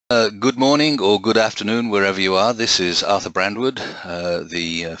Good morning or good afternoon, wherever you are. This is Arthur Brandwood,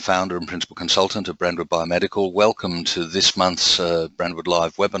 the founder and principal consultant of Brandwood Biomedical. Welcome to this month's Brandwood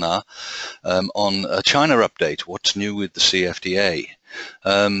Live webinar on a China update, what's new with the CFDA.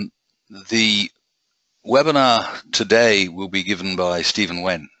 The webinar today will be given by Stephen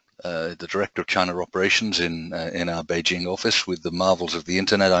Wen, the Director of China Operations in our Beijing office. With the marvels of the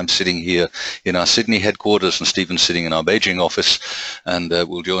internet, I'm sitting here in our Sydney headquarters and Stephen's sitting in our Beijing office, and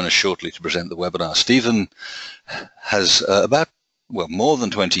will join us shortly to present the webinar. Stephen has more than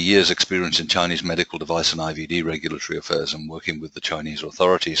 20 years experience in Chinese medical device and IVD regulatory affairs and working with the Chinese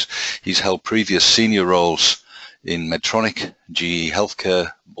authorities. He's held previous senior roles in Medtronic, GE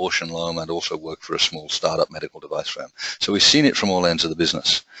Healthcare, Bausch & Lomb, and also worked for a small startup medical device firm. So we've seen it from all ends of the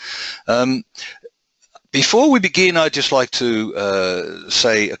business. Before we begin, I'd just like to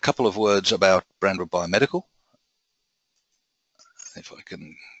say a couple of words about Brandwood Biomedical. If I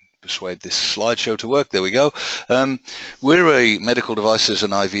can persuade this slideshow to work, there we go. We're a medical devices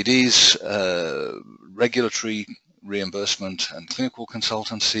and IVDs regulatory reimbursement and clinical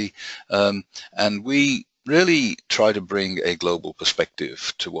consultancy, and we really try to bring a global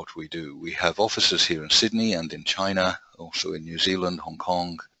perspective to what we do. We have offices here in Sydney and in China, also in New Zealand, Hong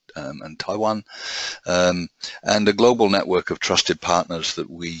Kong, and Taiwan, and a global network of trusted partners that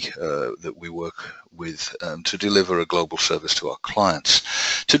we work with to deliver a global service to our clients.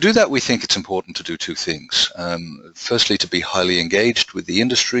 To do that, we think it's important to do two things. Firstly, to be highly engaged with the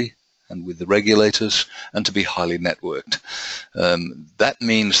industry and with the regulators, and to be highly networked. That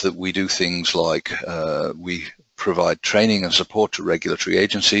means that we do things like we provide training and support to regulatory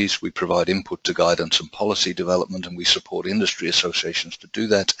agencies, we provide input to guidance and policy development, and we support industry associations to do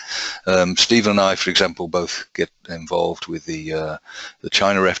that. Stephen and I, for example, both get involved with the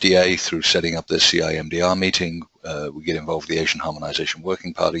China FDA through setting up their CIMDR meeting. We get involved with the Asian Harmonization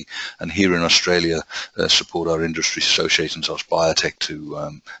Working Party, and here in Australia support our industry associations, Biotech,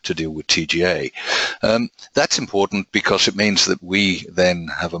 to deal with TGA. That's important because it means that we then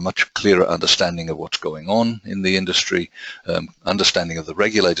have a much clearer understanding of what's going on in the industry, understanding of the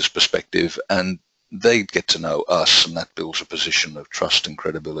regulator's perspective, and they get to know us, and that builds a position of trust and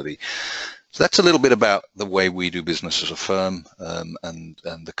credibility. So that's a little bit about the way we do business as a firm, and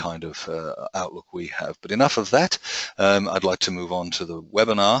the kind of outlook we have. But enough of that. I'd like to move on to the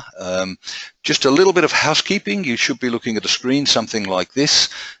webinar. Just a little bit of housekeeping. You should be looking at a screen, something like this.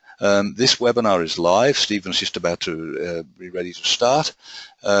 This webinar is live. Stephen's just about to be ready to start.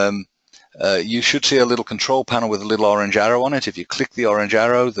 You should see a little control panel with a little orange arrow on it. If you click the orange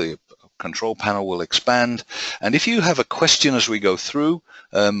arrow, the control panel will expand. And if you have a question as we go through,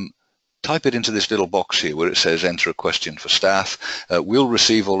 type it into this little box here where it says enter a question for staff. We'll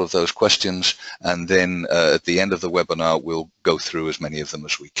receive all of those questions, and then at the end of the webinar we'll go through as many of them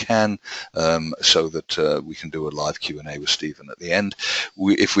as we can, so that we can do a live Q&A with Stephen at the end.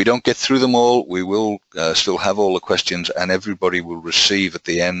 If we don't get through them all, we will still have all the questions, and everybody will receive at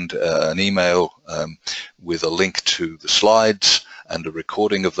the end an email with a link to the slides and a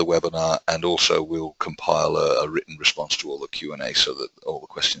recording of the webinar, and also we'll compile a written response to all the Q&A so that all the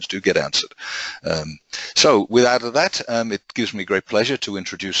questions do get answered. So without that, it gives me great pleasure to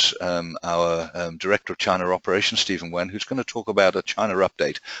introduce our Director of China Operations, Stephen Wen, who's going to talk about a China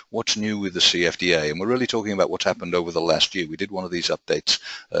update, what's new with the CFDA. And we're really talking about what's happened over the last year. We did one of these updates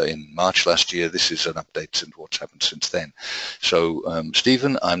in March last year. This is an update since what's happened since then. So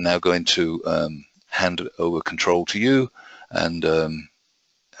Stephen, I'm now going to hand over control to you and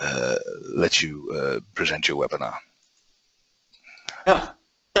let you present your webinar. Yeah,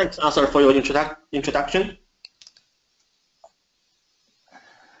 thanks, Arthur, for your introduction.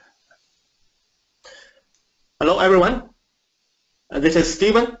 Hello, everyone. This is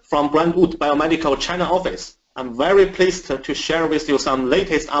Stephen from Brandwood Biomedical China office. I'm very pleased to share with you some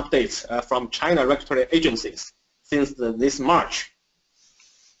latest updates from China regulatory agencies since this March.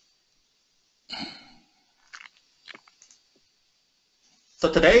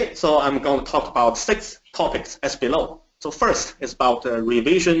 So today, I'm going to talk about 6 topics as below. So first is about the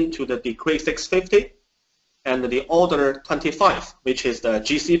revision to the Decree 650 and the Order 25, which is the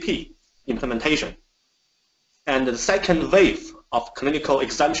GCP implementation. And the second wave of clinical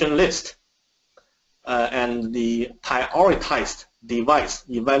exemption list and the prioritized device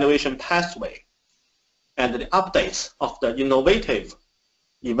evaluation pathway and the updates of the innovative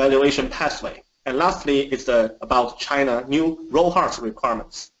evaluation pathway. And lastly, it's about China new RoHS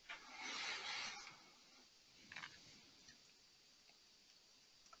requirements.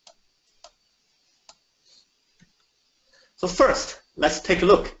 So first, let's take a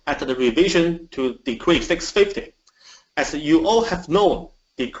look at the revision to Decree 650. As you all have known,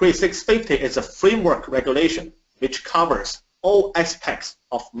 Decree 650 is a framework regulation which covers all aspects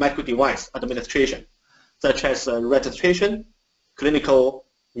of medical device administration, such as registration, clinical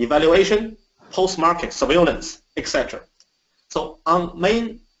evaluation, post-market surveillance, etc. So on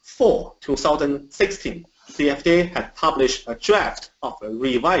May 4, 2016, CFDA had published a draft of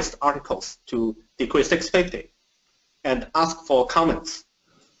revised articles to Decree 650 and asked for comments.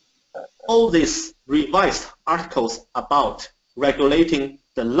 All these revised articles about regulating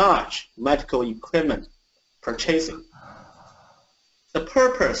the large medical equipment purchasing. The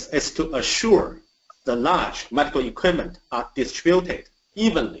purpose is to assure the large medical equipment are distributed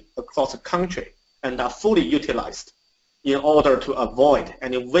evenly across the country and are fully utilized in order to avoid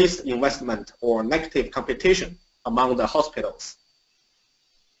any waste investment or negative competition among the hospitals.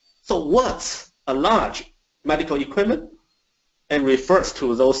 So what's a large medical equipment? It refers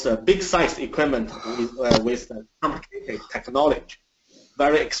to those big-sized equipment with complicated technology,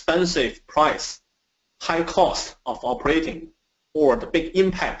 very expensive price, high cost of operating, or the big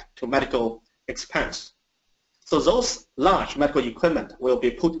impact to medical expense. So those large medical equipment will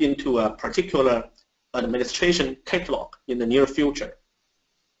be put into a particular administration catalog in the near future.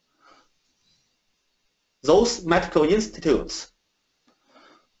 Those medical institutes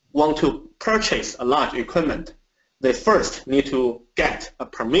want to purchase a large equipment. They first need to get a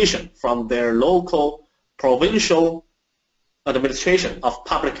permission from their local provincial administration of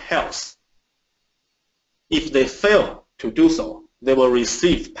public health. If they fail to do so, they will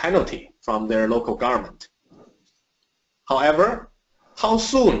receive penalty from their local government. However, how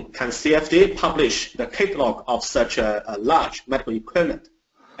soon can CFDA publish the catalog of such a large medical equipment?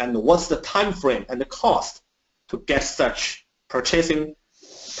 And what's the time frame and the cost to get such purchasing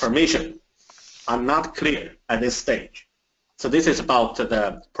permission are not clear at this stage. So this is about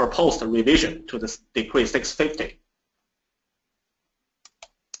the proposed revision to the Decree 650.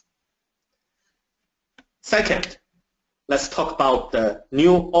 Second, let's talk about the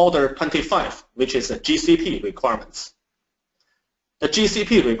new Order 25, which is the GCP requirements. The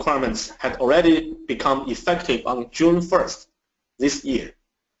GCP requirements had already become effective on June 1st this year.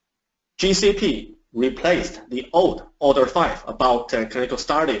 GCP replaced the old Order 5 about clinical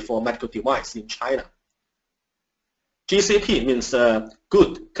study for medical device in China. GCP means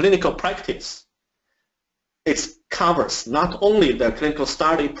good clinical practice. It covers not only the clinical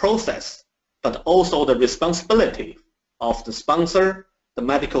study process, but also the responsibility of the sponsor, the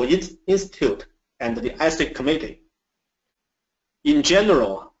medical institute, and the ethics committee. In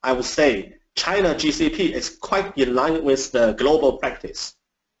general, I would say China GCP is quite in line with the global practice.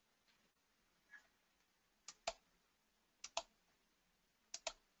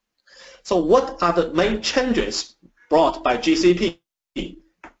 So what are the main changes brought by GCP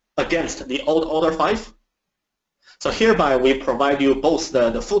against the old Order 5? So hereby we provide you both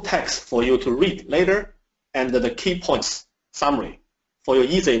the full text for you to read later and the key points summary for you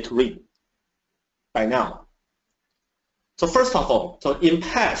easy to read by now. So first of all, so in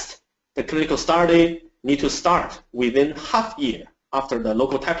past, the clinical study need to start within half year after the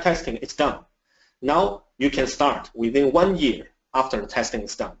local type testing is done. Now you can start within 1 year after the testing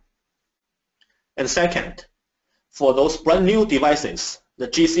is done. And second, for those brand new devices, the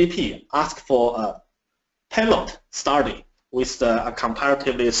GCP asks for a pilot study with a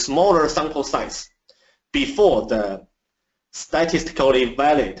comparatively smaller sample size before the statistically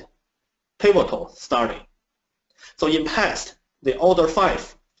valid pivotal study. So in past, the Order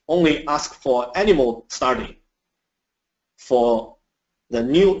 5 only asked for animal study for the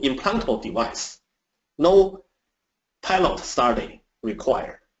new implantable device. No pilot study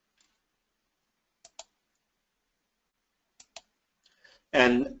required.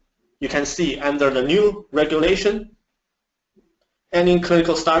 And you can see under the new regulation, any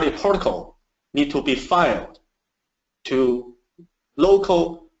clinical study protocol need to be filed to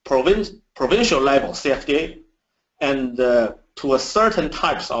local provincial level CFDA and to a certain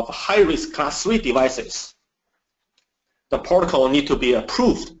types of high-risk class 3 devices. The protocol need to be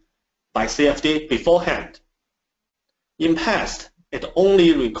approved by CFDA beforehand. In past, it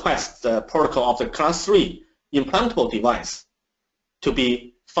only requests the protocol of the class 3 implantable device to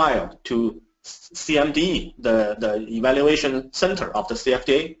be filed to CMDE, the evaluation center of the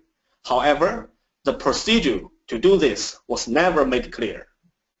CFDA. However, the procedure to do this was never made clear.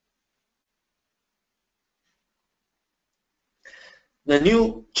 The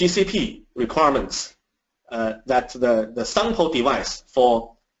new GCP requirements that the sample device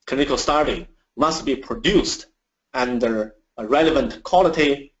for clinical study must be produced under a relevant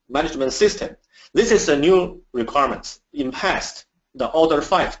quality management system. This is a new requirement. In past, the Order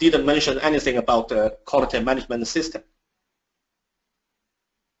 5 didn't mention anything about the quality management system.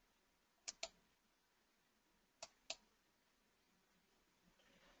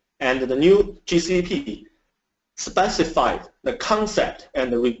 And the new GCP specified the concept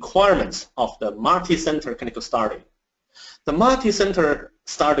and the requirements of the multi-center clinical study. The multi-center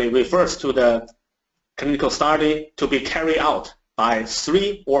study refers to the clinical study to be carried out by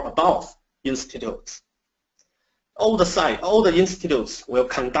 3 or above institutes. All the institutes will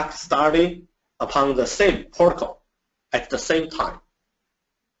conduct study upon the same protocol at the same time.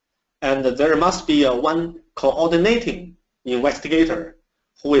 And there must be one coordinating investigator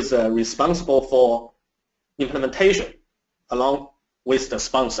who is responsible for implementation along with the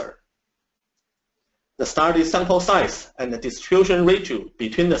sponsor. The study sample size and the distribution ratio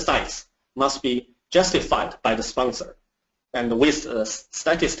between the sites must be justified by the sponsor and with a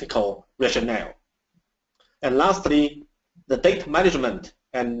statistical rationale. And lastly, the data management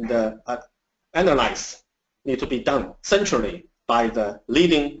and analysis need to be done centrally by the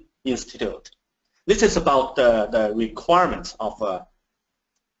leading institute. This is about the requirements of a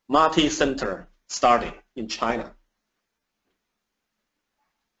multi-center study in China.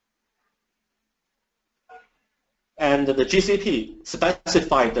 And the GCP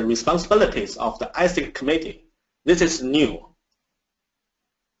specified the responsibilities of the ethics committee. This is new.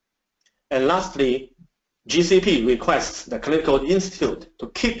 And lastly, GCP requests the clinical institute to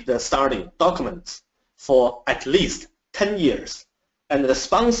keep the study documents for at least 10 years, and the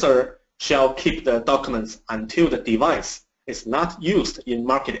sponsor shall keep the documents until the device is not used in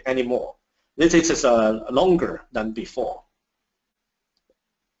market anymore. This is longer than before.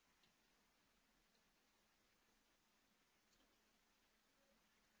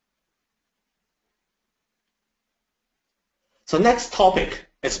 So next topic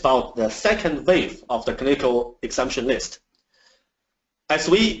is about the second wave of the clinical exemption list. As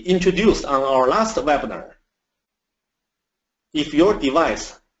we introduced on our last webinar, if your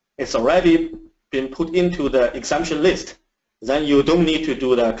device is already been put into the exemption list, then you don't need to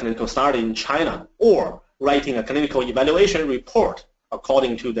do the clinical study in China or writing a clinical evaluation report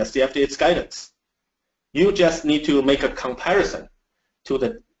according to the CFDA's guidance. You just need to make a comparison to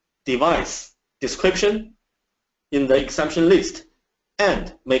the device description in the exemption list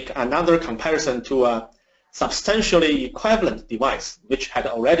and make another comparison to a substantially equivalent device which had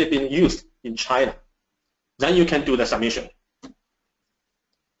already been used in China. Then you can do the submission.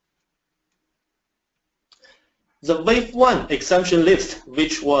 The Wave 1 exemption list,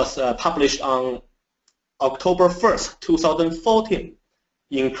 which was published on October 1st, 2014,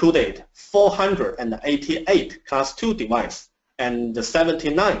 included 488 Class 2 devices and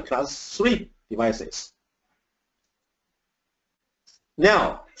 79 Class 3 devices.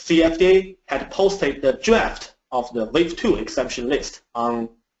 Now, CFDA had posted the draft of the Wave 2 exemption list on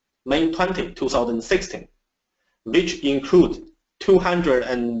May 20, 2016, which include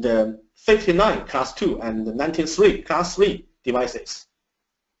 259 Class 2 and 93 Class 3 devices.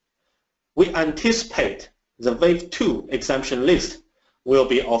 We anticipate the Wave 2 exemption list will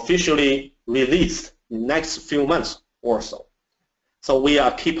be officially released in the next few months or so. So we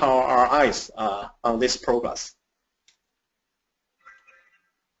are keeping our eyes on this progress.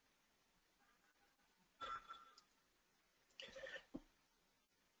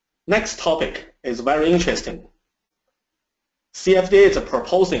 Next topic is very interesting. CFDA is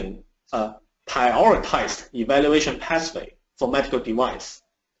proposing a prioritized evaluation pathway for medical device.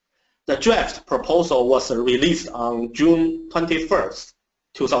 The draft proposal was released on June 21st,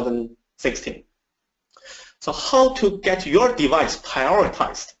 2016. So how to get your device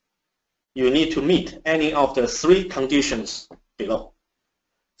prioritized? You need to meet any of the 3 conditions below.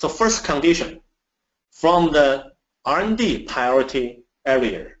 So first condition, from the R&D priority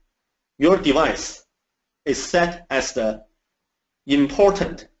area, your device is set as the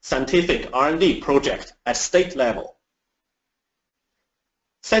important scientific R&D project at state level.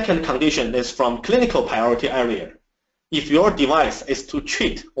 Second condition is from clinical priority area. If your device is to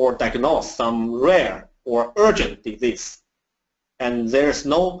treat or diagnose some rare or urgent disease, and there's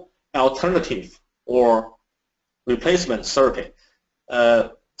no alternative or replacement therapy,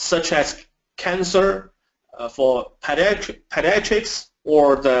 such as cancer for pediatrics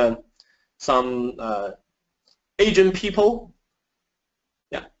or some Asian people,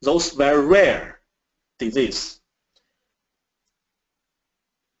 those very rare disease.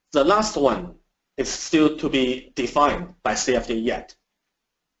 The last one is still to be defined by CFDA yet.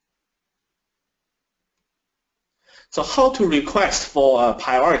 So how to request for a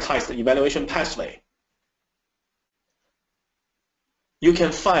prioritized evaluation pathway? You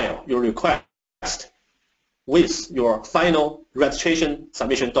can file your request with your final registration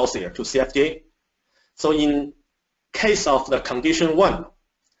submission dossier to CFDA. So in case of the condition 1,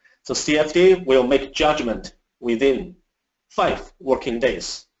 so CFDA will make judgment within 5 working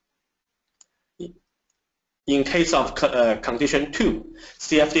days in case of condition 2,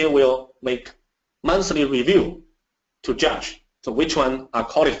 CFDA will make monthly review to judge so which one are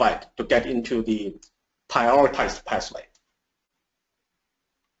qualified to get into the prioritized pathway.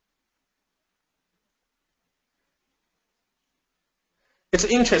 It's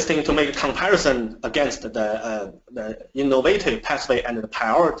interesting to make a comparison against the innovative pathway and the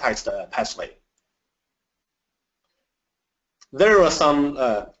prioritized pathway. There are some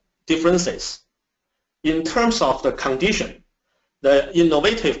differences. In terms of the condition, the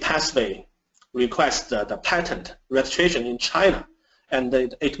innovative pathway requests the patent registration in China, and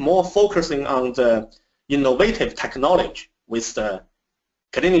it more focusing on the innovative technology with the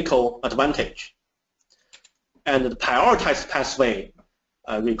clinical advantage. And the prioritized pathway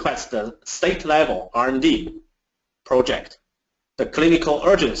requests the state-level R&D project, the clinical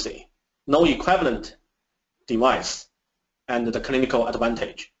urgency, no equivalent device, and the clinical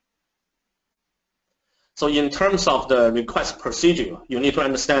advantage. So in terms of the request procedure, you need to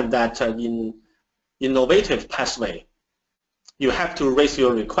understand that in innovative pathway, you have to raise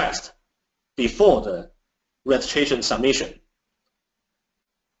your request before the registration submission.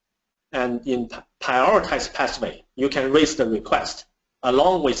 And in prioritized pathway, you can raise the request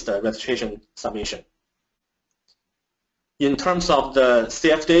along with the registration submission. In terms of the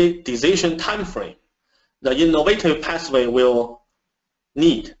CFDA decision timeframe, the innovative pathway will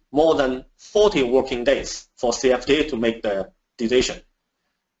need more than 40 working days for CFDA to make the decision.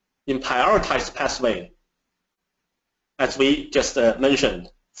 In prioritized pathway, as we just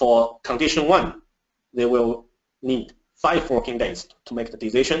mentioned, for condition 1, they will need 5 working days to make the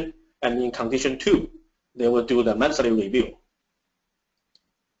decision, and in condition 2, they will do the monthly review.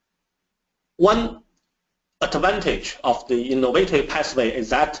 One advantage of the innovative pathway is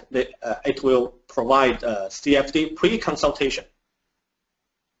that it will provide CFD pre-consultation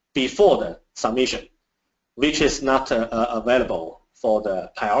before the submission, which is not available for the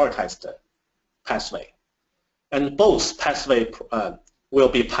prioritized pathway. And both pathways will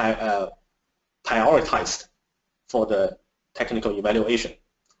be prioritized for the technical evaluation.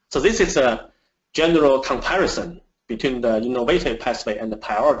 So this is a general comparison between the innovative pathway and the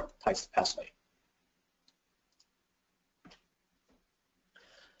prioritized pathway.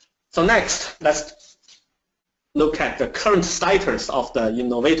 So next, let's look at the current status of the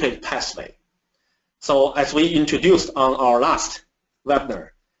innovative pathway. So as we introduced on our last webinar,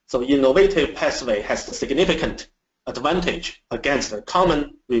 so innovative pathway has a significant advantage against the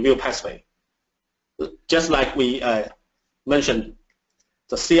common review pathway. Just like we mentioned,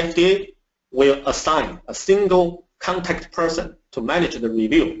 the CFDA will assign a single contact person to manage the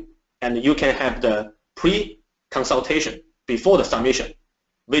review, and you can have the pre-consultation before the submission,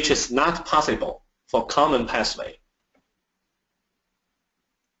 which is not possible for common pathway.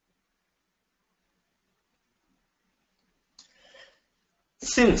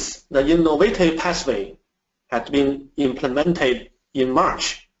 Since the innovative pathway had been implemented in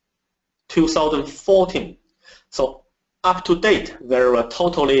March 2014, so up to date there were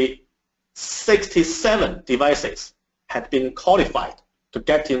totally 67 devices had been qualified to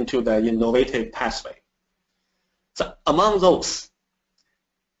get into the innovative pathway. So among those,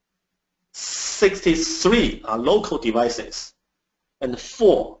 63 are local devices and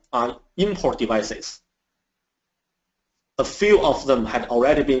 4 are import devices. A few of them had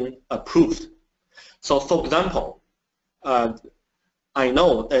already been approved. So for example, I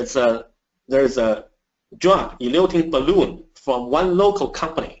know there's a drug eluting balloon from one local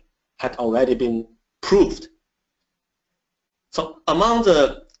company had already been approved. So among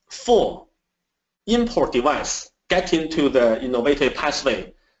the 4 import devices get into the innovative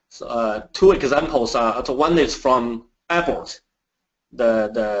pathway, 2 examples are, one is from Abbott,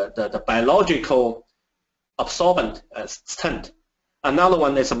 the biological absorbent stent. Another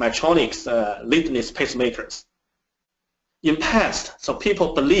one is Medtronic's leadless pacemakers. In past, so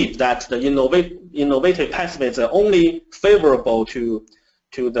people believe that the innovative pathway is only favorable to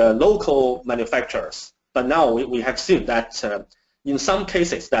the local manufacturers. But now we have seen that in some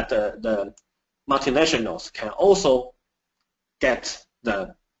cases that the multinationals can also get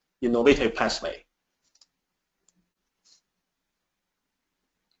the innovative pathway.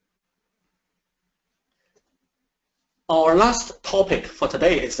 Our last topic for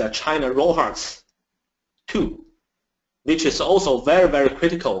today is the China rollouts 2, which is also very, very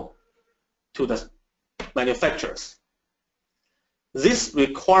critical to the manufacturers. This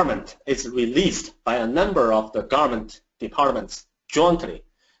requirement is released by a number of the government departments jointly,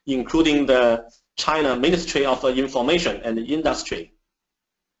 including the China Ministry of Information and Industry,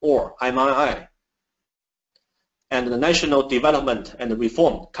 or MII, and the National Development and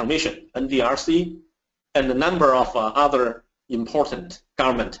Reform Commission, NDRC, and a number of other important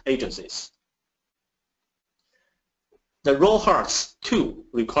government agencies. The RoHS 2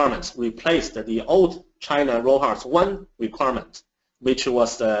 requirements replaced the old China RoHS 1 requirement, which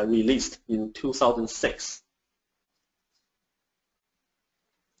was released in 2006.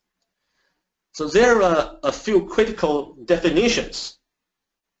 So there are a few critical definitions.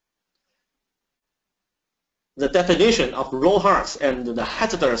 The definition of RoHS and the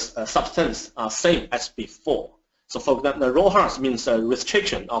hazardous substance are same as before. So for example, the RoHS means a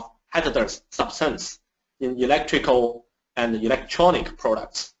restriction of hazardous substance in electrical and electronic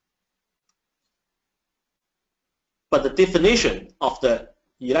products. But the definition of the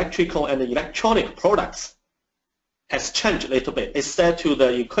electrical and electronic products has changed a little bit. It's set to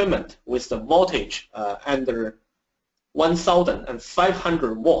the equipment with the voltage under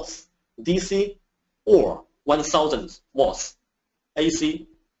 1,500 volts DC or 1,000 watts AC.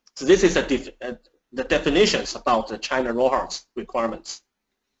 So this is the definitions about the China RoHS requirements.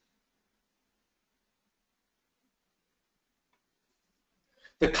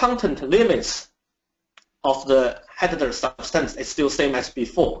 The content limits of the hazardous substance is still same as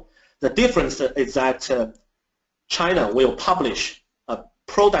before. The difference is that China will publish a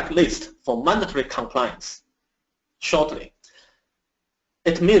product list for mandatory compliance shortly.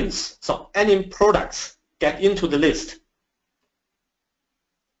 It means so any products get into the list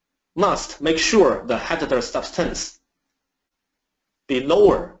must make sure the hazardous substance be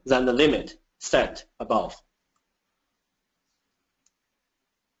lower than the limit set above.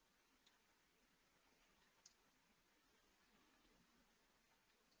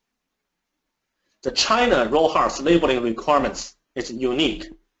 The China RoHS labeling requirements is unique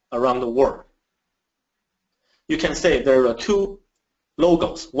around the world. You can say there are two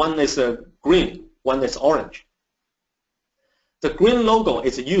logos. One is green, one is orange. The green logo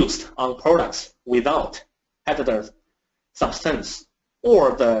is used on products without hazardous substance,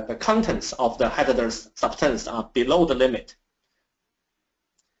 or the contents of the hazardous substance are below the limit.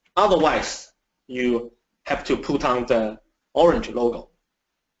 Otherwise, you have to put on the orange logo.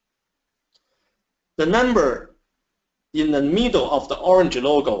 The number in the middle of the orange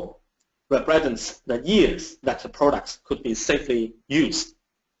logo represents the years that the products could be safely used.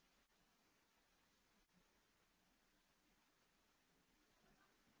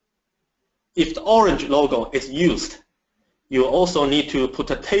 If the orange logo is used, you also need to put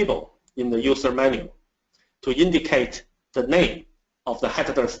a table in the user manual to indicate the name of the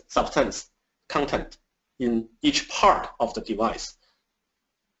hazardous substance content in each part of the device.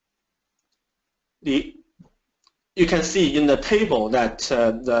 You can see in the table that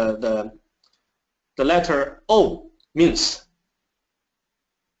the letter O means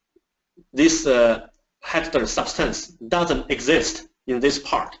this hazardous substance doesn't exist in this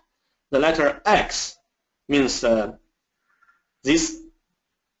part. The letter X means this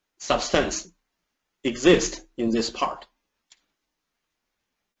substance exists in this part.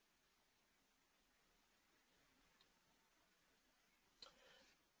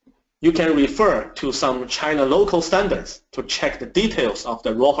 You can refer to some China local standards to check the details of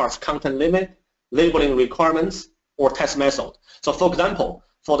the RoHS content limit, labeling requirements, or test method. So for example,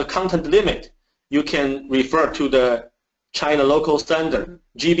 for the content limit, you can refer to the China local standard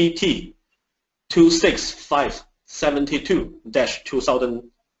GBT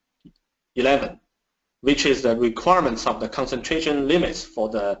 26572-2011, which is the requirements of the concentration limits for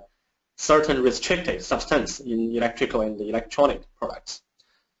the certain restricted substance in electrical and electronic products.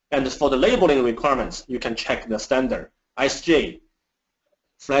 And for the labeling requirements, you can check the standard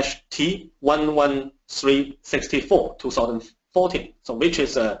ISJ/T11364 2014, so which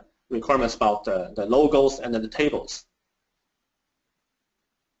is requirements about the logos and the tables.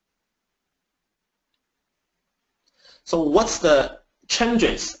 So what's the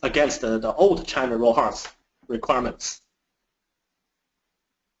changes against the old China RoHS requirements?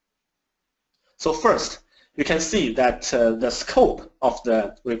 So first, you can see that the scope of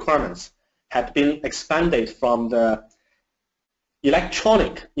the requirements had been expanded from the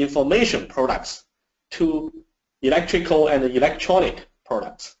electronic information products to electrical and electronic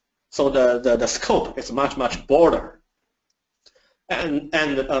products. So the scope is much broader. And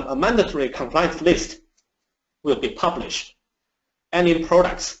a mandatory compliance list will be published. Any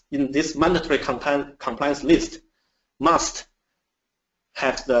products in this mandatory compliance list must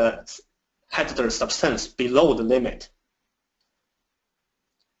have the hazardous substance below the limit.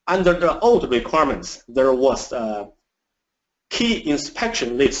 Under the old requirements, there was a key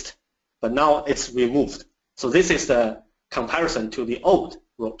inspection list, but now it's removed. So this is the comparison to the old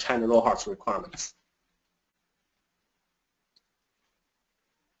China RoHS requirements.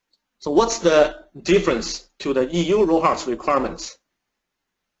 So what's the difference to the EU RoHS requirements?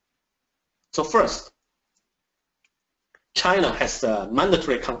 So first, China has a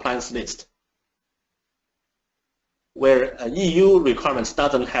mandatory compliance list, where EU requirements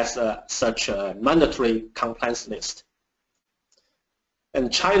doesn't have such a mandatory compliance list.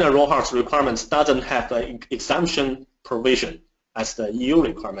 And China RoHS requirements doesn't have an exemption provision as the EU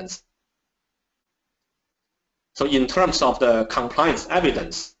requirements. So in terms of the compliance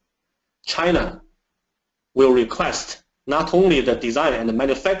evidence, China will request not only the design and the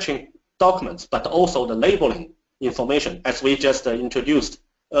manufacturing documents, but also the labeling information, as we just introduced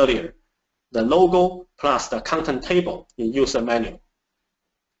earlier, the logo plus the content table in user manual.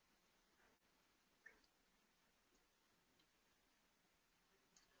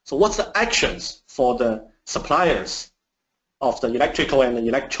 So what's the actions for the suppliers of the electrical and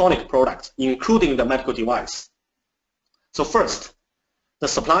electronic products, including the medical device? So first, the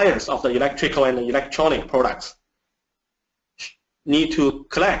suppliers of the electrical and electronic products need to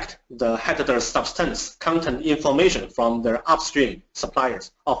collect the hazardous substance content information from their upstream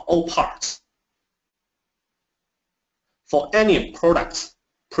suppliers of all parts. For any products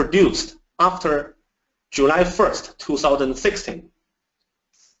produced after July 1st, 2016,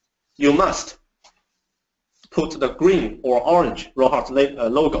 you must put the green or orange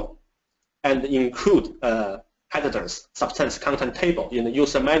RoHS logo and include a hazardous substance content table in the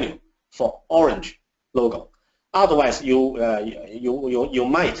user manual for orange logo. Otherwise, you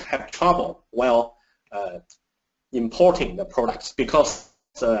might have trouble while importing the products, because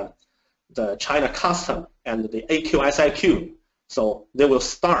the China custom and the AQSIQ, so they will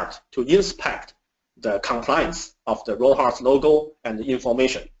start to inspect the compliance of the RoHS logo and the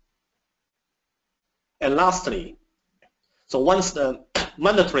information. And lastly, so once the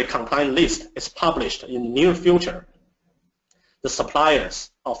mandatory compliance list is published in the near future, the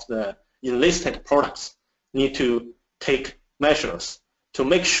suppliers of the enlisted products need to take measures to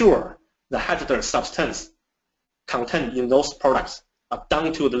make sure the hazardous substance content in those products are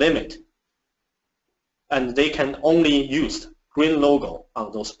down to the limit, and they can only use green logo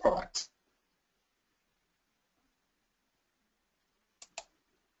on those products.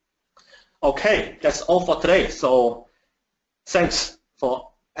 Okay, that's all for today. So thanks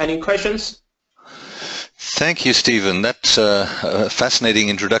for any questions. Thank you, Stephen. That's a fascinating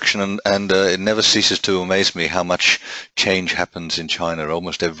introduction, and it never ceases to amaze me how much change happens in China.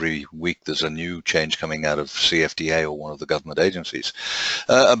 Almost every week there's a new change coming out of CFDA or one of the government agencies.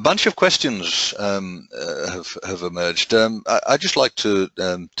 A bunch of questions have emerged. I'd just like to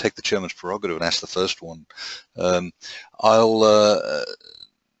take the chairman's prerogative and ask the first one.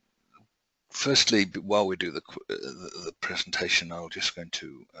 Firstly, while we do the presentation, I'm just going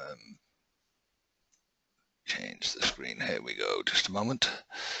to change the screen. Here we go. Just a moment.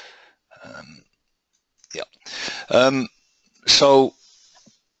 So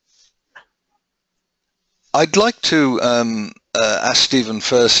I'd like to ask Stephen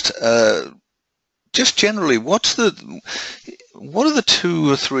first. Just generally, what are the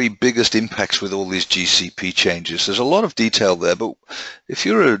 2 or 3 biggest impacts with all these GCP changes? There's a lot of detail there, but if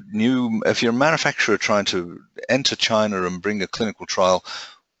you're a manufacturer trying to enter China and bring a clinical trial,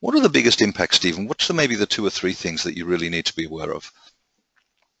 what are the biggest impacts, Stephen? What's maybe the 2 or 3 things that you really need to be aware of?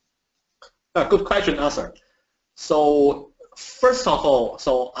 Good question, Arthur. So first of all,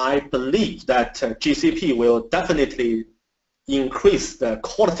 so I believe that GCP will definitely increase the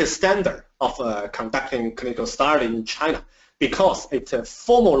quality standard of conducting clinical study in China, because it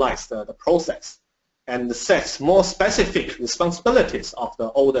formalizes the process and sets more specific responsibilities of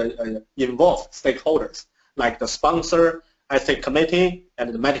all the involved stakeholders, like the sponsor, ethics committee,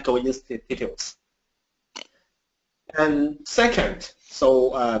 and the medical institutes. And second,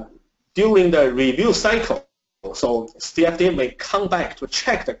 so during the review cycle, so CFDA may come back to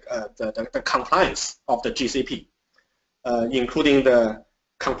check the compliance of the GCP, including the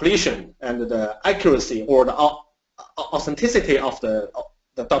completion and the accuracy or the authenticity of the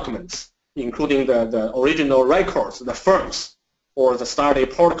documents, including the original records, the firms, or the study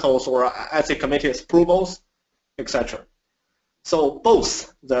protocols or ethics committee's approvals, etc. So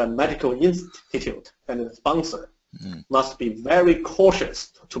both the medical institute and the sponsor must be very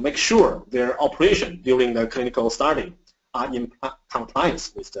cautious to make sure their operation during the clinical study are in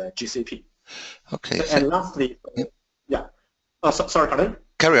compliance with the GCP. Okay. And lastly, yeah. Sorry, pardon?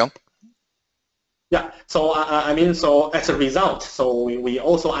 Carry on. Yeah. So I mean, so as a result, so we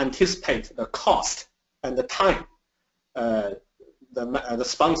also anticipate the cost and the time the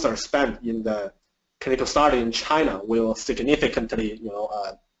sponsor spent in the clinical study in China will significantly,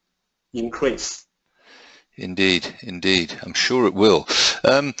 increase. Indeed, indeed. I'm sure it will.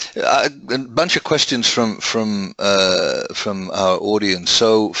 A bunch of questions from our audience.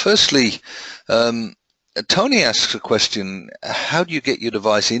 So, firstly, Tony asks a question: how do you get your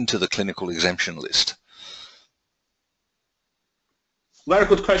device into the clinical exemption list? Very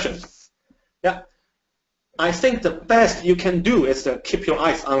good question. Yeah, I think the best you can do is to keep your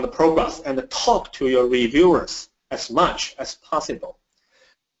eyes on the progress and talk to your reviewers as much as possible.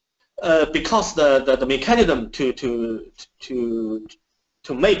 Because the mechanism to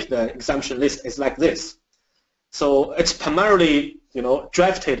make the exemption list is like this. So it's primarily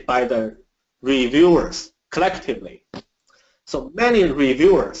drafted by the reviewers collectively. So many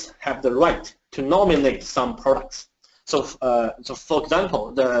reviewers have the right to nominate some products. So for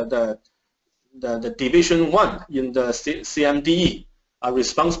example, the Division 1 in the CMDE are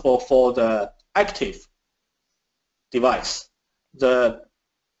responsible for the active device. The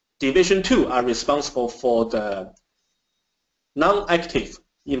Division 2 are responsible for the non-active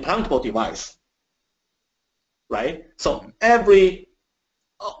implantable device, right? So every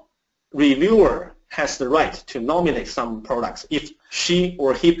reviewer has the right to nominate some products if she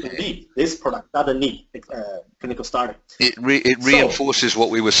or he believes this product doesn't need clinical study. It reinforces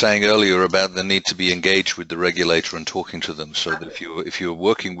what we were saying earlier about the need to be engaged with the regulator and talking to them, so that if you're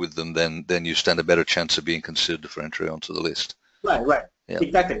working with them, then you stand a better chance of being considered for entry onto the list. Right. Yeah.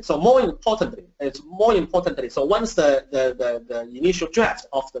 Exactly. So more importantly, so once the initial draft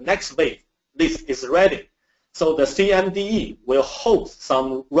of the next wave list is ready, so the CMDE will host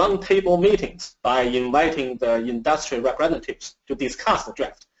some roundtable meetings by inviting the industry representatives to discuss the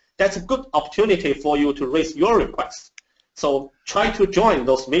draft. That's a good opportunity for you to raise your requests. So try to join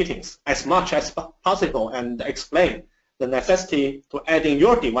those meetings as much as possible and explain the necessity to adding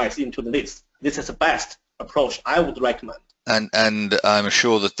your device into the list. This is the best approach I would recommend. And I'm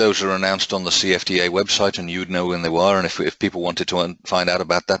sure that those are announced on the CFDA website, and you'd know when they were, and if people wanted to find out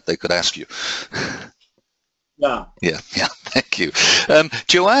about that, they could ask you. Yeah. Thank you.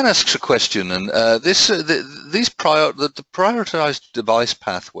 Joanne asks a question, and the prioritized device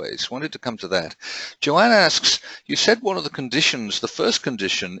pathways. Wanted to come to that. Joanne asks, you said one of the conditions, the first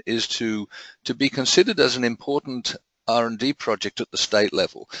condition, is to be considered as an important R&D project at the state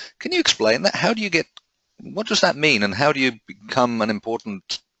level. Can you explain that? How do you get? What does that mean, and how do you become an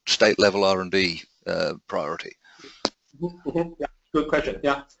important state level R&D priority? Yeah, good question.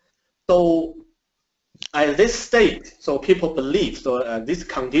 Yeah. So at this stage, so people believe this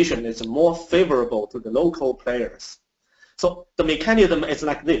condition is more favorable to the local players. So the mechanism is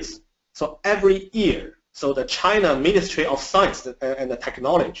like this. So every year, so the China Ministry of Science and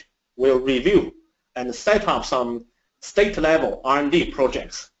Technology will review and set up some state-level R&D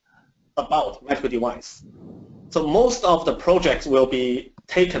projects about medical device. So most of the projects will be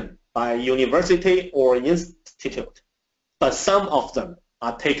taken by university or institute, but some of them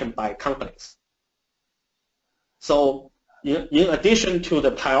are taken by companies. So in addition to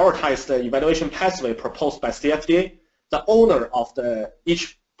the prioritized evaluation pathway proposed by CFDA, the owner of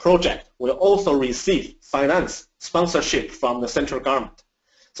each project will also receive finance sponsorship from the central government.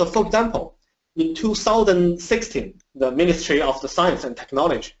 So for example, in 2016, the Ministry of the Science and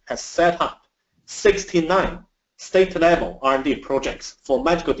Technology has set up 69 state-level R&D projects for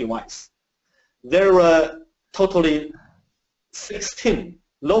medical device. There were totally 16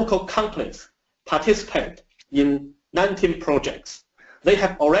 local companies participate in 19 projects. They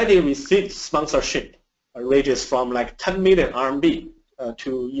have already received sponsorship, ranges from like 10 million RMB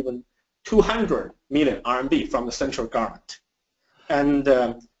to even 200 million RMB from the central government. And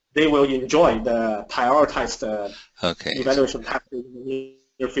they will enjoy the prioritized evaluation pathway in the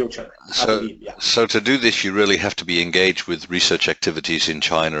near future, I believe. Yeah. So to do this, you really have to be engaged with research activities in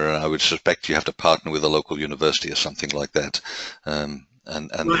China, and I would suspect you have to partner with a local university or something like that. And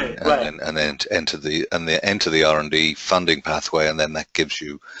then enter the R&D funding pathway, and then that gives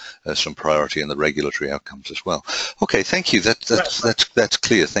you some priority in the regulatory outcomes as well. Okay, thank you. That's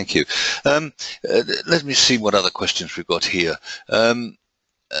clear. Thank you. Let me see what other questions we've got here.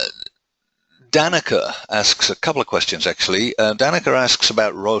 Danica asks a couple of questions actually. Danica asks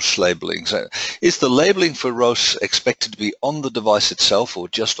about ROS labeling. So, is the labeling for ROS expected to be on the device itself or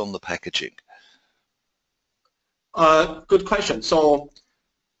just on the packaging? Good question. So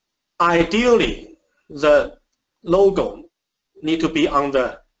ideally, the logo need to be on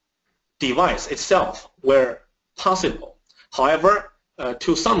the device itself where possible. However,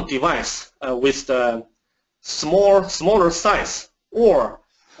 to some device with the smaller size, or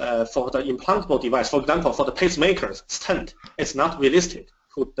for the implantable device, for example, for the pacemakers stent, it's not realistic to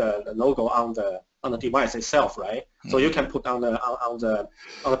put the logo on the device itself, right? So you can put on the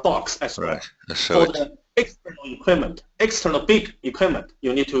box as well. Right. So for the external equipment, external big equipment,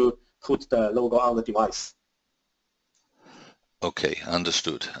 you need to put the logo on the device. Okay,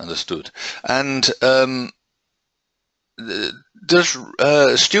 understood. And does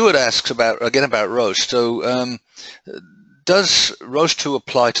Stuart asks about Roche. So does Roche 2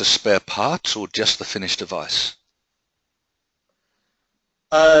 apply to spare parts or just the finished device?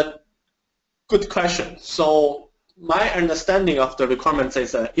 Good question. So my understanding of the requirements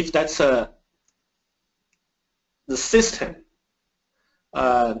is if that's the system,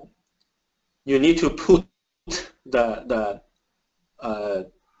 you need to put the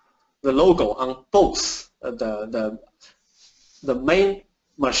logo on both the main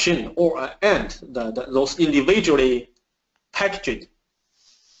machine and those individually packaged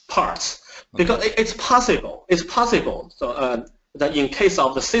parts, because it's possible. So that in case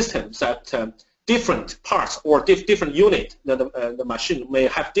of the systems that different parts or different unit, the machine may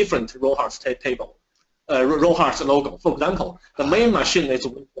have different RoHS table, RoHS logo. For example, the main machine is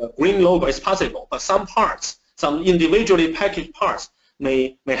green logo. It's possible, but some parts, some individually packaged parts,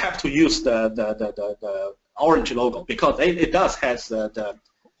 may have to use the orange logo because it does has the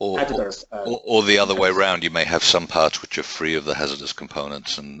hazardous. Or the other way around, you may have some parts which are free of the hazardous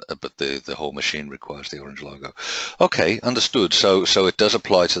components, but the whole machine requires the orange logo. Okay, understood. So it does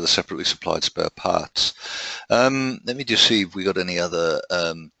apply to the separately supplied spare parts. Let me just see if we got any other.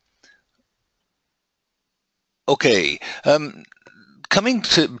 Okay, coming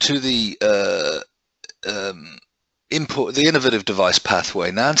to the the innovative device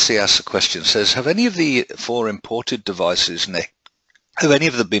pathway, Nancy asks a question, says, have any of the 4 imported devices, have any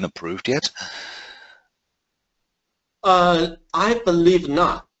of them been approved yet? I believe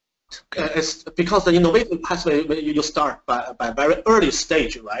not. It's because the innovative pathway, you start by very early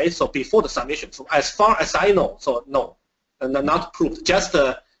stage, right? So before the submission. So as far as I know, so no, not approved. Just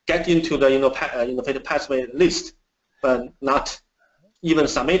get into the innovative pathway list, but not even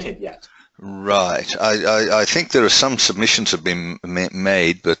submitted yet. Right. I think there are some submissions have been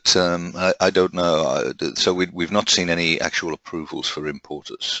made, but I don't know. So we've not seen any actual approvals for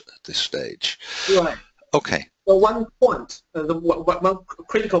importers at this stage. Right. Okay. So one point, one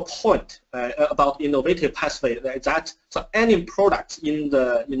critical point about innovative pathway is that so any products in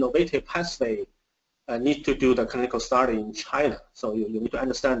the innovative pathway need to do the clinical study in China. So you need to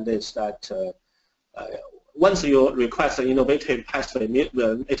understand this, that once you request an innovative pathway,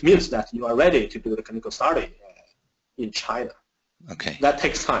 it means that you are ready to do the clinical study in China. Okay. That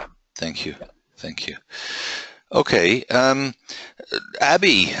takes time. Thank you. Yeah. Thank you. Okay.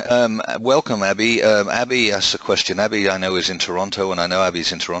 Abby, welcome, Abby. Abby asks a question. Abby, I know, is in Toronto, and I know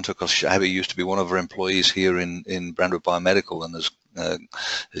Abby's in Toronto because Abby used to be one of our employees here in Brandwood Biomedical and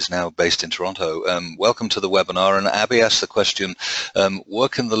is now based in Toronto. Welcome to the webinar. And Abby asks the question, where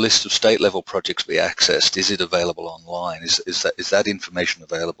can the list of state-level projects be accessed? Is it available online? Is that information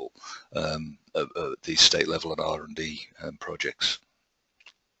available, the state-level and R&D projects?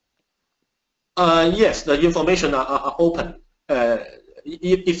 Yes, the information are open.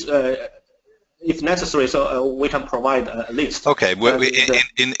 If necessary, so we can provide a list. Okay,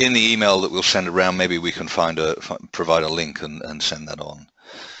 in the email that we'll send around, maybe we can provide a link and send that on.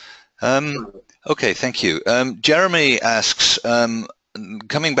 Okay, thank you. Jeremy asks,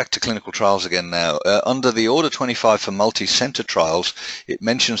 coming back to clinical trials again now, under the Order 25 for multi-center trials, it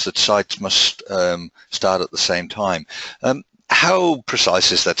mentions that sites must start at the same time. How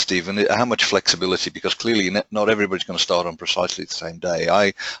precise is that, Stephen? How much flexibility? Because clearly not everybody's going to start on precisely the same day.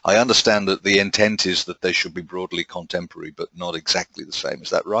 I understand that the intent is that they should be broadly contemporary, but not exactly the same.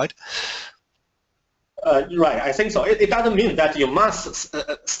 Is that right? Right, I think so. It doesn't mean that you must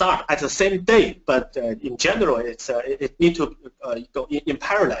start at the same day, but in general, it needs to go in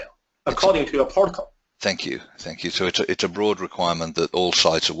parallel according to your protocol. Thank you, thank you. So it's a broad requirement that all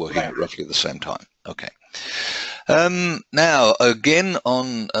sites are working at roughly the same time. Okay. Now, again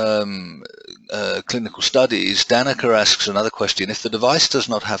on clinical studies, Danica asks another question. If the device does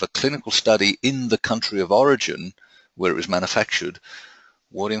not have a clinical study in the country of origin where it was manufactured,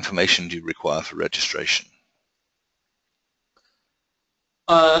 what information do you require for registration?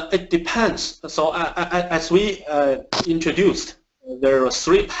 It depends. So as we introduced, there are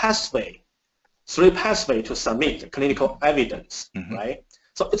three pathways to submit clinical evidence, right?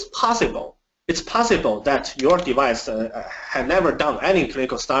 So it's possible that your device had never done any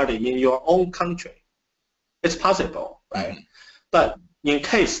clinical study in your own country. It's possible, right? But in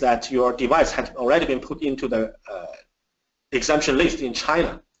case that your device had already been put into the exemption list in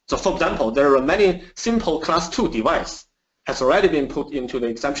China, so for example, there are many simple class 2 device has already been put into the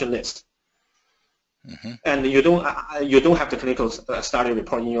exemption list. and you don't have the clinical study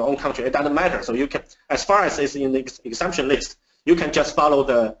report in your own country. It doesn't matter. So you can, as far as it's in the exemption list, you can just follow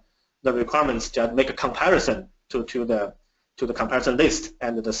the requirements, just make a comparison to the comparison list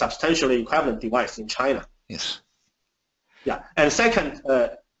and the substantially equivalent device in China. Yes. Yeah, and second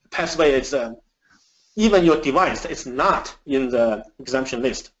pathway is even your device is not in the exemption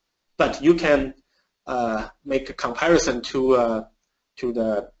list, but you can make a comparison to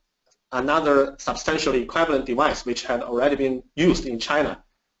another substantially equivalent device which had already been used in China.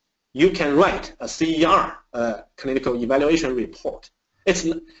 You can write a CER, clinical evaluation report.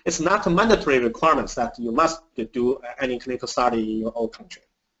 It's not a mandatory requirement that you must do any clinical study in your own country.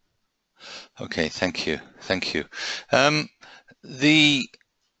 Okay, thank you.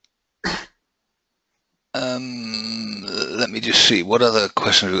 Let me just see, what other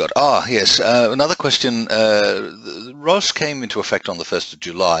questions we got? Ah, yes, another question. ROS came into effect on the 1st of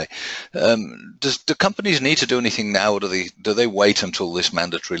July. Do companies need to do anything now, or do they wait until this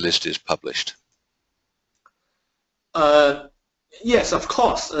mandatory list is published? Yes, of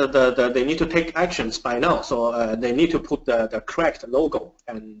course. They need to take actions by now. So they need to put the correct logo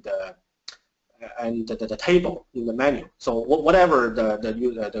and the table in the menu. So whatever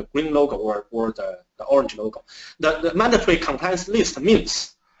the green logo or the orange logo. The mandatory compliance list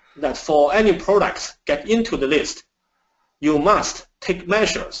means that for any products get into the list, you must take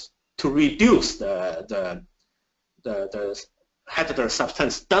measures to reduce the hazardous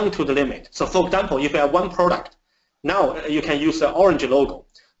substance down to the limit. So for example, if you have one product, now you can use the orange logo.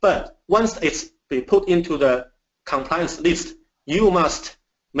 But once it's been put into the compliance list, you must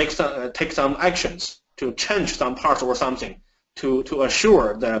take some actions to change some parts or something to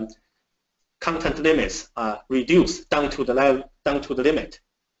assure the content limits are reduced down to the limit.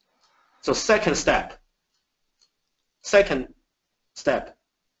 So second step.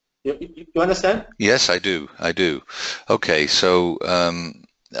 You understand? Yes, I do. Okay, so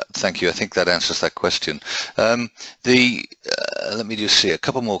thank you. I think that answers that question. Let me just see a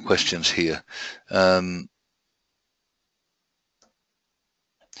couple more questions here.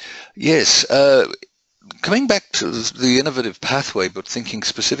 Yes, coming back to the innovative pathway, but thinking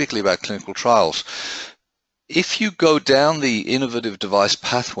specifically about clinical trials, if you go down the innovative device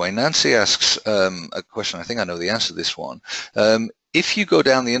pathway, Nancy asks a question, I think I know the answer to this one. If you go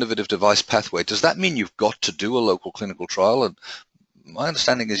down the innovative device pathway, does that mean you've got to do a local clinical trial? And my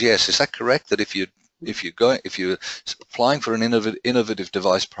understanding is yes. Is that correct, that if you're applying for an innovative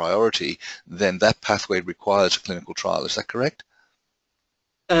device priority, then that pathway requires a clinical trial? Is that correct?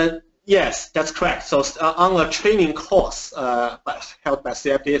 Yes, that's correct. So on a training course held by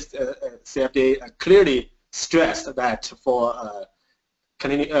CFDA, CFDA clearly stressed that for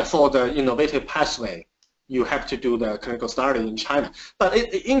the innovative pathway, you have to do the clinical study in China. But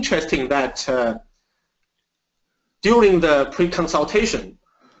it's interesting that during the pre-consultation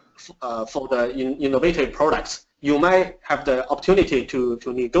for the innovative products, you might have the opportunity to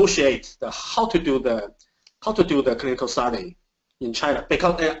negotiate how to do the clinical study in China,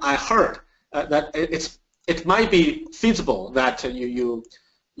 because I heard that it might be feasible that you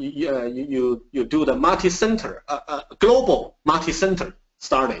do the multi-center, global multi-center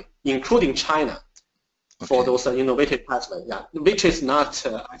study, including China, for those innovative pathways. Yeah, which is not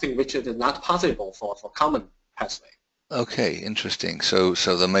I think which is not possible for common pathway. Okay, interesting. So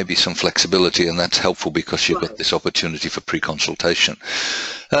there may be some flexibility, and that's helpful because you've got this opportunity for pre-consultation.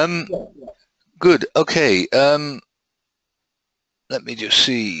 Good. Okay. Let me just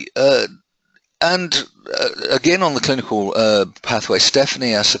see. And again, on the clinical pathway,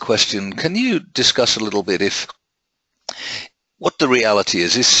 Stephanie asked a question. Can you discuss a little bit what the reality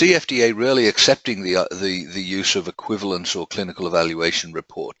is? Is CFDA really accepting the use of equivalence or clinical evaluation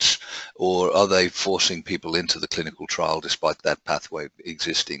reports, or are they forcing people into the clinical trial despite that pathway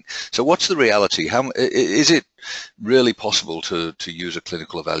existing? So what's the reality? Is it really possible to use a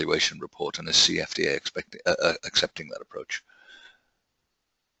clinical evaluation report, and is CFDA accepting that approach?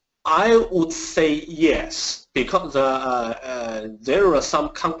 I would say yes, because there are some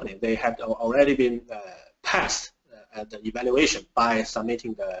companies, they have already been passed the evaluation by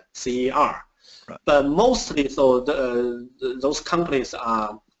submitting the CER. Right. But mostly, so those companies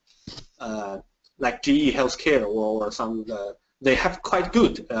are like GE Healthcare or some. They have quite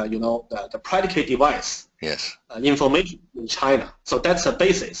good, the predicate device information in China. So that's the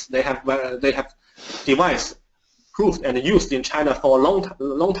basis. They have device approved and used in China for a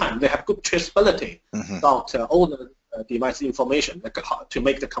long time. They have good traceability about all the device information to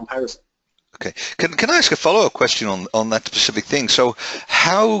make the comparison. Okay. Can I ask a follow-up question on that specific thing? So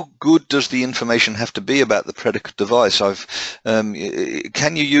how good does the information have to be about the predicate device?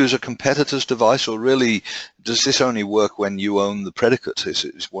 Can you use a competitor's device, or really does this only work when you own the predicate?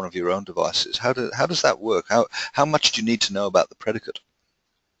 Is one of your own devices? How does that work? How much do you need to know about the predicate?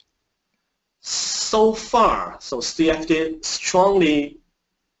 So far, CFDA strongly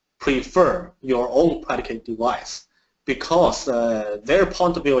prefer your own predicate device, because their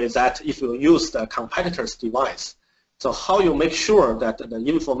point of view is that if you use the competitor's device, so how you make sure that the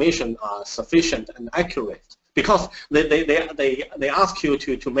information are sufficient and accurate? Because they ask you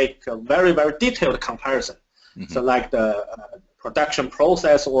to make a very, very detailed comparison. Mm-hmm. So like the production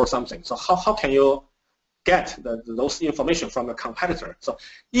process or something. So how can you get those information from a competitor? So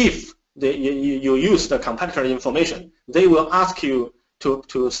if you use the competitor information, they will ask you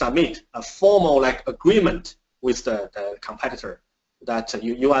to submit a formal like agreement with the competitor that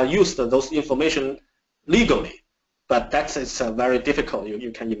you are used those information legally, but it's very difficult.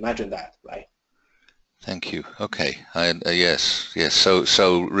 You can imagine that, right? Thank you. Okay. Yes.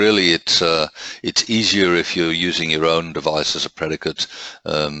 So really, it's easier if you're using your own device as a predicate.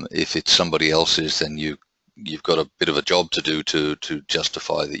 If it's somebody else's, then you've got a bit of a job to do to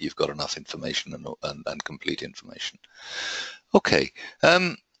justify that you've got enough information and complete information. Okay.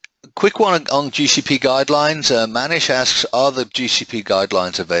 Quick one on GCP guidelines. Manish asks, are the GCP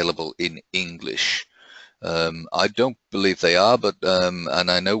guidelines available in English? I don't believe they are, but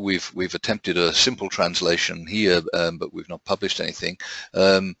and I know we've attempted a simple translation here, but we've not published anything.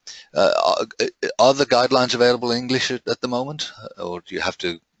 Are the guidelines available in English at the moment, or do you have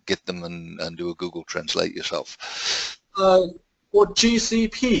to get them and do a Google Translate yourself? For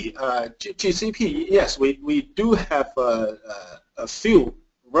GCP, yes, we do have a few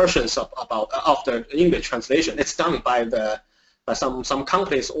versions of the English translation. It's done by some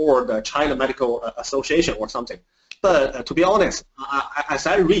companies or the China Medical Association or something. But to be honest, as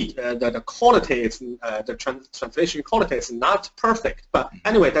I read, the quality is the translation quality is not perfect. But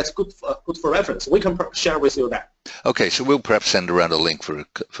anyway, that's good for reference. We can share with you that. Okay, so we'll perhaps send around a link for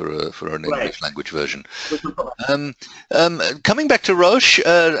an English language version. Coming back to Roche,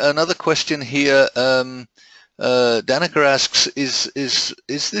 another question here. Danica asks, is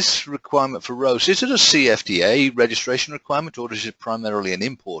this requirement for Roche, is it a CFDA registration requirement, or is it primarily an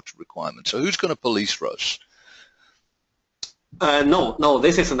import requirement? So who's going to police Roche? No,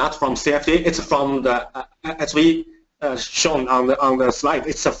 this is not from CFDA. It's from the, as we shown on the slide,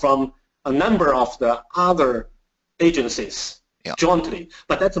 it's from a number of the other agencies jointly.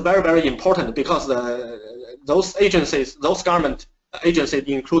 But that's very, very important, because those agencies, those government agencies,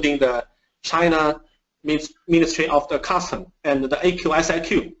 including the China Ministry of the Custom and the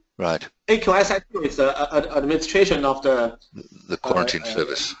AQSIQ. Right. AQSIQ is the administration of the quarantine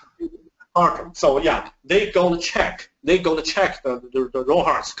service. So yeah, they're going to check the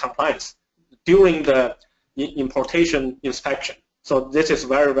RoHS compliance during the importation inspection. So this is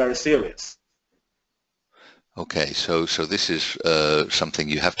very, very serious. Okay, so this is something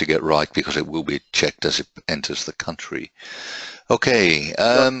you have to get right, because it will be checked as it enters the country. Okay.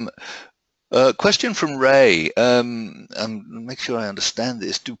 Question from Ray. Make sure I understand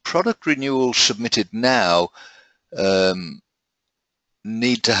this. Do product renewals submitted now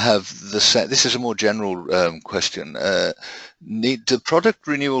need to have the same? This is a more general question. Do product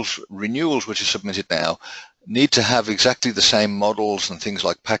renewals which are submitted now need to have exactly the same models and things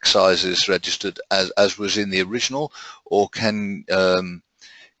like pack sizes registered as was in the original, or can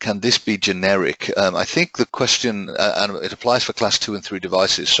this be generic? I think the question, and it applies for class 2 and 3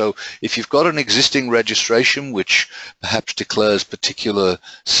 devices. So if you've got an existing registration which perhaps declares particular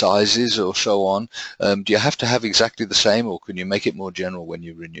sizes or so on, do you have to have exactly the same, or can you make it more general when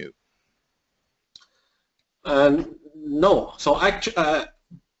you renew? No. So actually,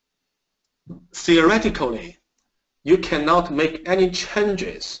 theoretically, you cannot make any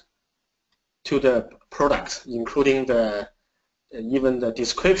changes to the products, including even the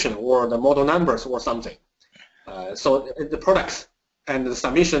description or the model numbers or something. So the products and the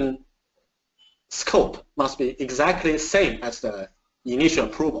submission scope must be exactly the same as the initial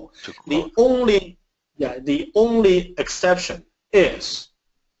approval. The only exception is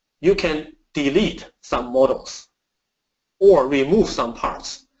you can delete some models or remove some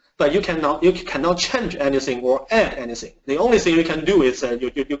parts, but you cannot change anything or add anything. The only thing you can do is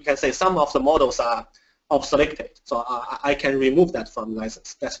you can say some of the models are obsoleted, so I can remove that from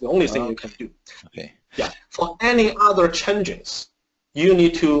license. That's the only thing you can do. Okay. Yeah. For any other changes, you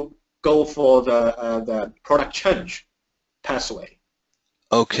need to go for the product change pathway.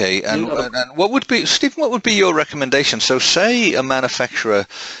 Okay, and what would be, Stephen, what would be your recommendation? So say a manufacturer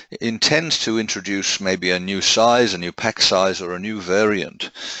intends to introduce maybe a new size, a new pack size, or a new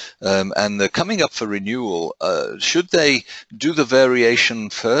variant, and they're coming up for renewal. Should they do the variation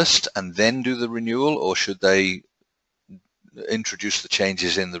first and then do the renewal, or should they introduce the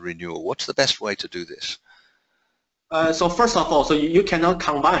changes in the renewal? What's the best way to do this? So first of all, so you cannot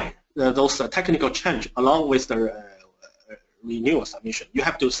combine those technical change along with the renewal submission. You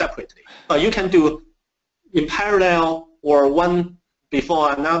have to do separately. But you can do in parallel or one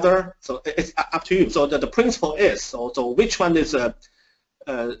before another. So it's up to you. So the principle is, so which one is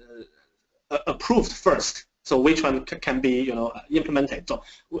approved first? So which one can be implemented? So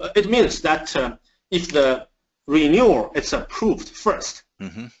it means that if the renewal is approved first,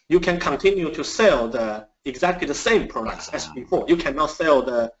 you can continue to sell exactly the same products as before. You cannot sell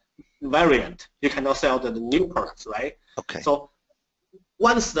the variant. You cannot sell the new products, right? Okay. So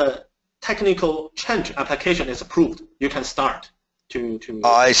once the technical change application is approved, you can start to. Oh,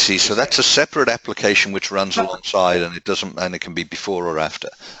 I see. So that's a separate application which runs alongside, and it can be before or after.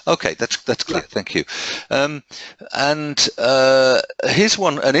 Okay, that's clear. Yeah. Thank you. Here's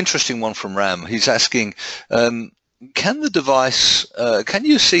an interesting one from Ram. He's asking, can the device? Can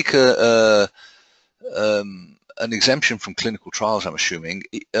you seek an exemption from clinical trials? I'm assuming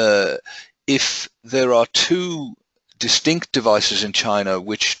if there are two distinct devices in China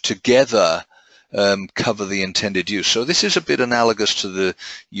which together cover the intended use. So this is a bit analogous to the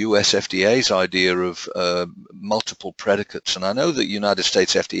US FDA's idea of multiple predicates. And I know that United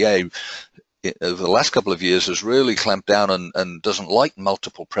States FDA over the last couple of years has really clamped down and doesn't like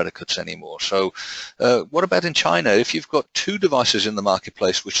multiple predicates anymore. So what about in China? If you've got two devices in the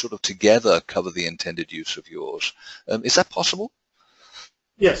marketplace which sort of together cover the intended use of yours, is that possible?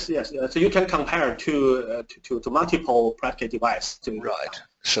 Yes. So you can compare to multiple predicate device. Right.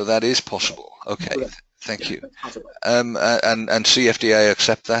 So that is possible. Okay. Correct. Thank you. Possible. And CFDA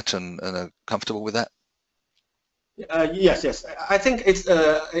accept that and are comfortable with that? Yes. I think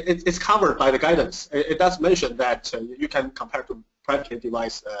it's covered by the guidance. It does mention that you can compare to predicate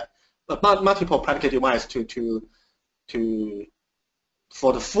device, multiple predicate device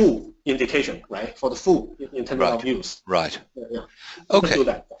for the full indication, right? For the full intended of use. Right. Yeah. Okay. Do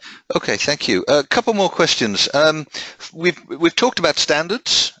that. Okay. Thank you. A couple more questions. We've talked about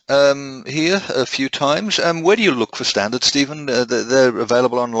standards here a few times. Where do you look for standards, Stephen? They're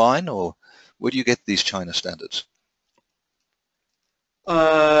available online, or where do you get these China standards?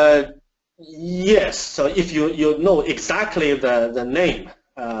 Yes. So if you know exactly the name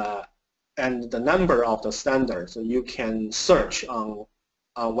and the number of the standard, so you can search on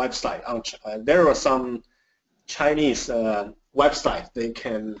website. There are some Chinese websites they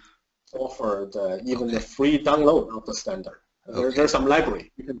can offer even the free download of the standard. There's some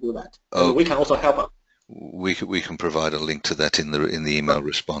library you can do that. And we can also help them. We can provide a link to that in the email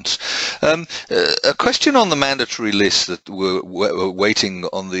response. A question on the mandatory list that we're waiting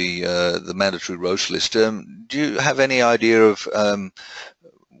on the mandatory ROAS list. Do you have any idea of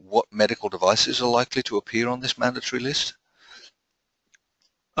what medical devices are likely to appear on this mandatory list?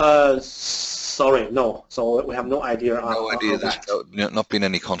 Sorry, no. So we have no idea. No idea. There's not been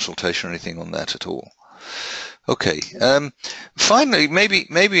any consultation or anything on that at all. Okay. Finally,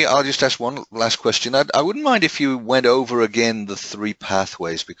 maybe I'll just ask one last question. I wouldn't mind if you went over again the three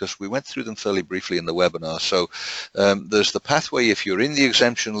pathways, because we went through them fairly briefly in the webinar. So there's the pathway if you're in the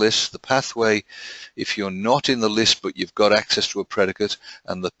exemption list, the pathway if you're not in the list but you've got access to a predicate,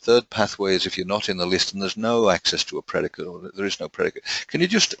 and the third pathway is if you're not in the list and there's no access to a predicate, or there is no predicate. Can you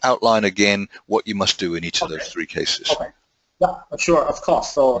just outline again what you must do in each of those three cases? Okay. Yeah, sure, of course.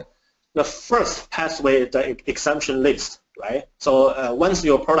 So the first pathway is the exemption list, right? So once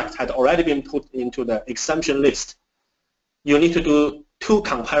your product had already been put into the exemption list, you need to do two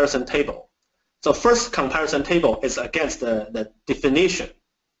comparison table. So first comparison table is against the definition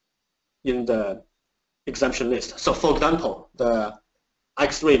in the exemption list. So for example, the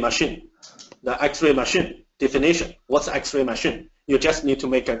X-ray machine, definition, what's X-ray machine? You just need to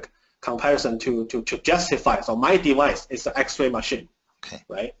make a comparison to justify. So my device is the X-ray machine, okay,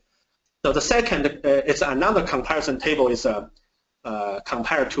 right? So the second is another comparison table is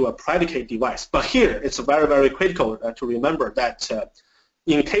compared to a predicate device. But here it's very, very critical to remember that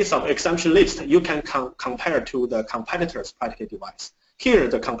in case of exemption list, you can compare to the competitor's predicate device. Here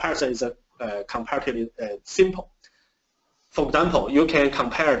the comparison is comparatively simple. For example, you can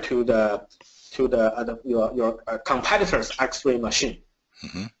compare to your competitor's X-ray machine.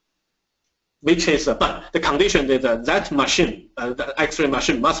 Mm-hmm. Which is, but the condition is that machine, the X-ray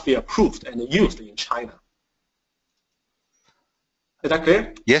machine, must be approved and used in China. Is that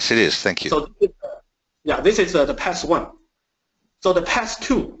clear? Yes, it is. Thank you. So yeah, this is the pass 1. So the pass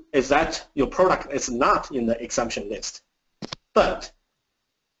 2 is that your product is not in the exemption list, but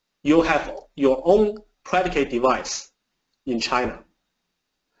you have your own predicate device in China.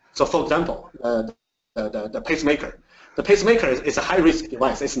 So for example, the pacemaker. The pacemaker is a high-risk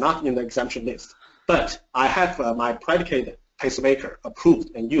device. It's not in the exemption list, but I have my predicate pacemaker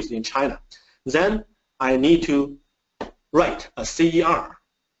approved and used in China. Then I need to write a CER.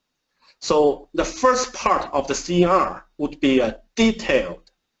 So the first part of the CER would be a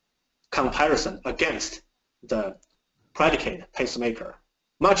detailed comparison against the predicate pacemaker.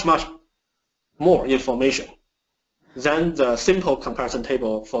 Much more information than the simple comparison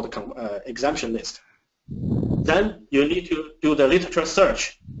table for the exemption list. Then you need to do the literature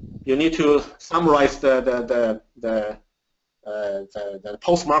search. You need to summarize the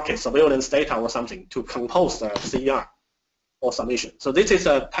post-market surveillance data or something to compose the CER or submission. So this is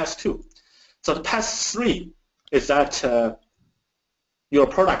a pass 2. So the pass 3 is that your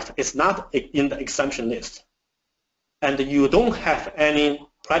product is not in the exemption list, and you don't have any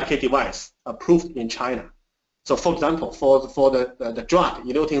predicate device approved in China. So for example, for the drug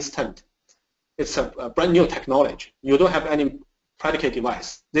eluting stent, it's a brand new technology. You don't have any predicate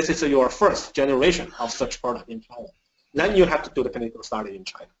device. This is your first generation of such product in China. Then you have to do the clinical study in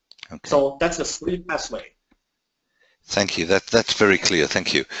China. Okay. So that's the 3 pathway. Thank you. That's very clear.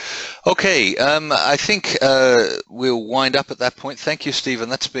 Thank you. Okay, I think we'll wind up at that point. Thank you, Stephen.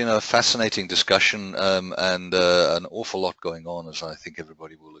 That's been a fascinating discussion and an awful lot going on, as I think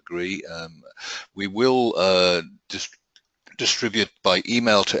everybody will agree. We will distribute by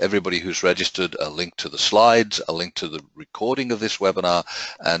email to everybody who's registered a link to the slides, a link to the recording of this webinar,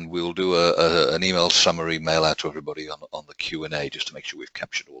 and we'll do an email summary mail out to everybody on the Q&A just to make sure we've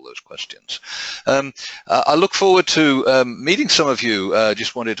captured all those questions. I look forward to meeting some of you.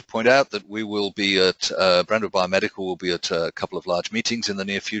 Just wanted to point out that we will be at Brandwood Biomedical will be at a couple of large meetings in the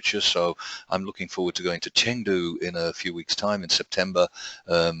near future, so I'm looking forward to going to Chengdu in a few weeks' time in September,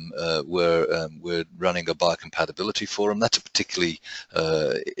 where we're running a biocompatibility forum. That's a particularly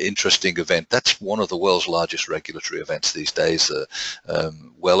interesting event. That's one of the world's largest regulatory events these days.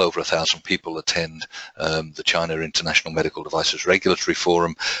 Well over 1,000 people attend the China International Medical Devices Regulatory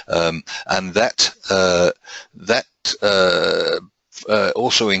Forum, and that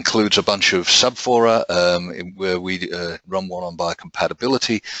also includes a bunch of subfora where we run one on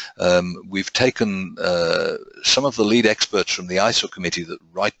biocompatibility. We've taken some of the lead experts from the ISO committee that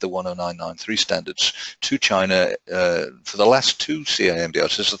write the 10993 standards to China for the last 2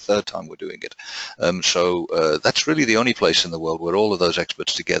 CIMDRs. This is the 3rd time we're doing it. So that's really the only place in the world where all of those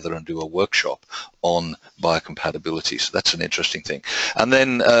experts together and do a workshop on biocompatibility. So that's an interesting thing. And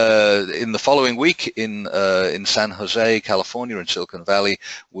then in the following week in San Jose, California, in Silicon Valley,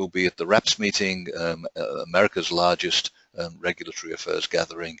 we'll be at the RAPS meeting, America's largest regulatory affairs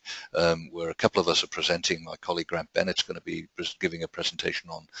gathering, where a couple of us are presenting. My colleague Grant Bennett's going to be giving a presentation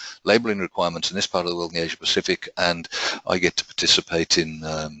on labeling requirements in this part of the world in the Asia Pacific, and I get to participate in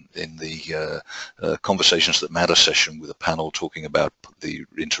the Conversations That Matter session with a panel talking about the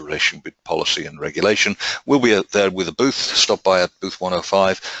interaction with policy and regulation. We'll be there with a booth. Stop by at booth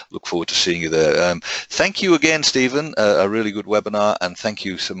 105. Look forward to seeing you there. Thank you again, Stephen. A really good webinar, and thank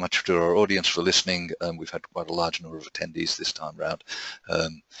you so much to our audience for listening. We've had quite a large number of attendees this time round,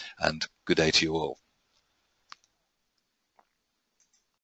 and good day to you all.